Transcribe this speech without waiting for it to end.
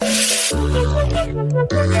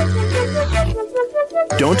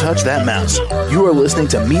Don't touch that mouse. You are listening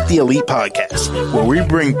to Meet the Elite Podcast, where we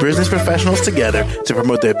bring business professionals together to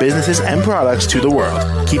promote their businesses and products to the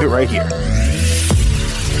world. Keep it right here.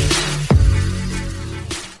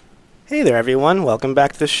 Hey there, everyone. Welcome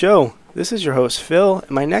back to the show. This is your host, Phil,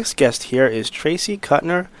 and my next guest here is Tracy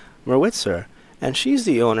Kuttner-Merwitzer, and she's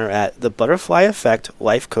the owner at The Butterfly Effect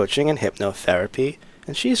Life Coaching and Hypnotherapy,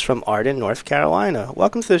 and she's from Arden, North Carolina.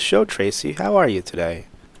 Welcome to the show, Tracy. How are you today?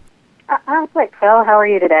 I'm great, Phil. How are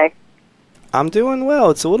you today? I'm doing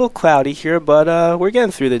well. It's a little cloudy here, but we're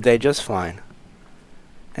getting through the day just fine.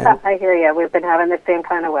 And I hear you. We've been having the same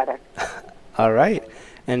kind of weather. all right.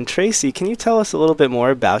 And Tracy, can you tell us a little bit more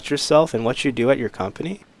about yourself and what you do at your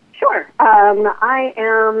company? Sure. I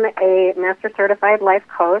am a Master Certified Life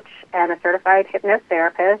Coach and a Certified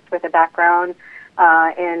Hypnotherapist with a background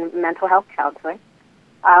in mental health counseling.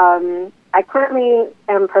 I currently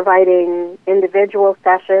am providing individual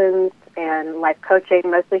sessions and life coaching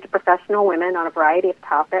mostly to professional women on a variety of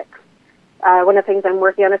topics. One of the things I'm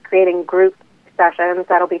working on is creating group sessions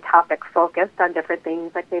that'll be topic focused on different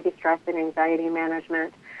things like maybe stress and anxiety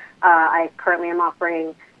management. I currently am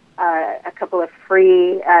offering a couple of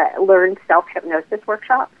free learned self-hypnosis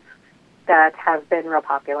workshops that have been real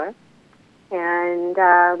popular. And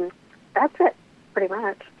that's it, pretty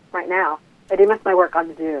much, right now. I do most of my work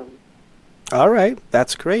on Zoom. All right.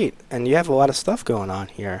 That's great. And you have a lot of stuff going on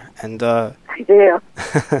here. And I do.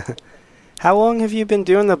 how long have you been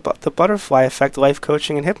doing the Butterfly Effect Life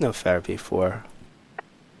Coaching and Hypnotherapy for?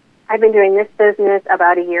 I've been doing this business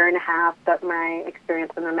about a year and a half, but my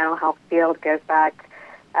experience in the mental health field goes back,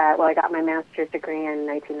 I got my master's degree in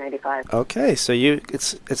 1995. Okay, so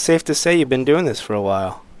it's safe to say you've been doing this for a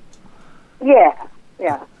while. Yeah.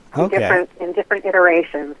 Okay. In different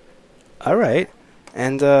iterations. All right.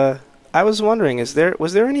 And I was wondering, was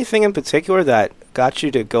there anything in particular that got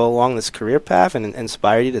you to go along this career path and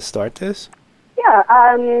inspired you to start this? Yeah,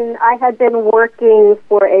 I had been working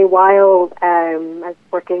for a while. I was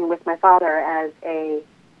working with my father as a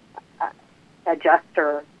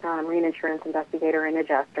adjuster, marine insurance investigator and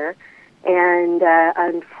adjuster, and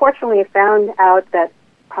unfortunately found out that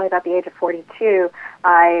probably about the age of 42,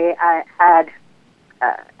 I had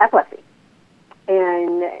epilepsy.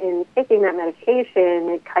 And in taking that medication,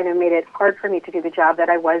 it kind of made it hard for me to do the job that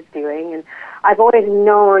I was doing. And I've always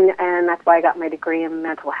known, and that's why I got my degree in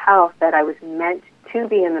mental health, that I was meant to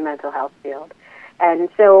be in the mental health field. And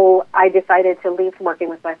so I decided to leave working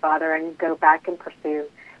with my father and go back and pursue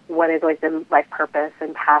what has always been life purpose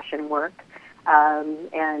and passion work,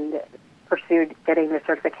 and pursued getting the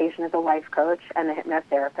certification as a life coach and a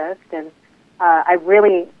hypnotherapist. And I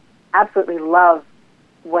really absolutely love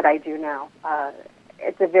what I do now.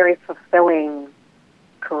 It's a very fulfilling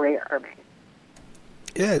career for me.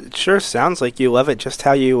 Yeah, it sure sounds like you love it, just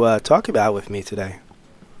how you talk about it with me today.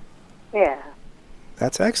 Yeah.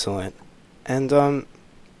 That's excellent. And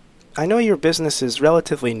I know your business is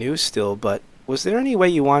relatively new still, but was there any way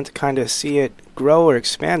you want to kind of see it grow or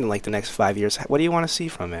expand in like the next 5 years? What do you want to see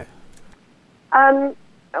from it?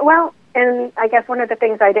 Well, and I guess one of the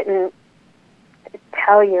things I didn't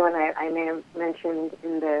tell you, and I may have mentioned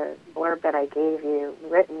in the blurb that I gave you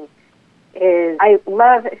written, is I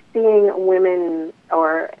love seeing women,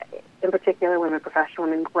 or in particular women, professional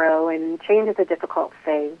women, grow, and change is a difficult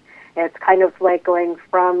thing. It's kind of like going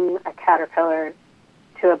from a caterpillar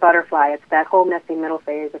to a butterfly. It's that whole messy middle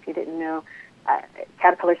phase. If you didn't know,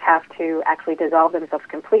 caterpillars have to actually dissolve themselves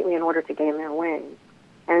completely in order to gain their wings.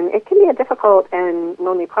 And it can be a difficult and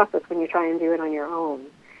lonely process when you try and do it on your own.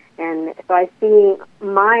 And so I see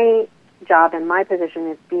my job and my position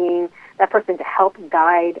as being that person to help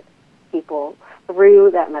guide people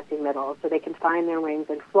through that messy middle so they can find their wings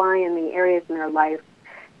and fly in the areas in their life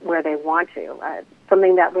where they want to.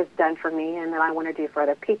 Something that was done for me and that I want to do for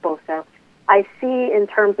other people. So I see in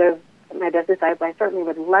terms of my business, I certainly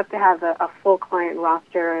would love to have a full client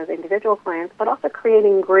roster of individual clients, but also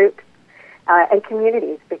creating groups and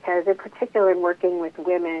communities, because in particular in working with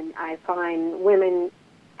women, I find women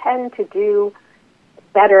tend to do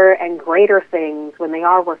better and greater things when they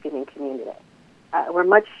are working in community. We're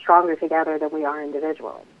much stronger together than we are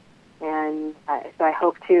individually. And so I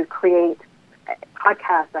hope to create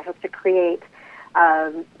podcasts, I hope to create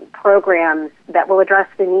programs that will address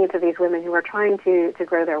the needs of these women who are trying to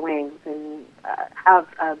grow their wings and have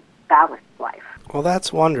a balanced life. Well,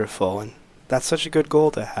 that's wonderful, and that's such a good goal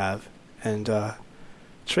to have. And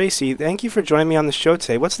Tracy, thank you for joining me on the show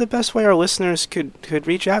today. What's the best way our listeners could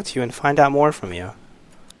reach out to you and find out more from you?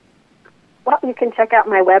 Well, you can check out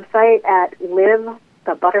my website at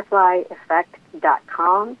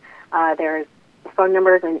livethebutterflyeffect.com. There's phone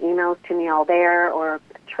numbers and emails to me all there, or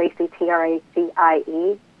Tracie, Tracie,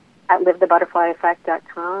 at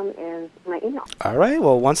livethebutterflyeffect.com is my email. All right.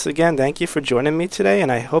 Well, once again, thank you for joining me today,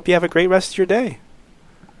 and I hope you have a great rest of your day.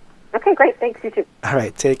 Okay, great. Thanks, you too. All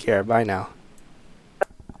right. Take care. Bye now.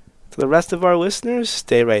 To the rest of our listeners,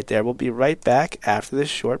 stay right there. We'll be right back after this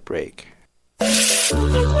short break.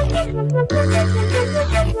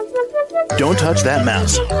 Don't touch that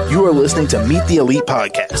mouse. You are listening to Meet the Elite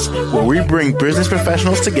Podcast, where we bring business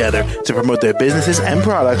professionals together to promote their businesses and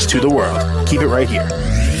products to the world. Keep it right here.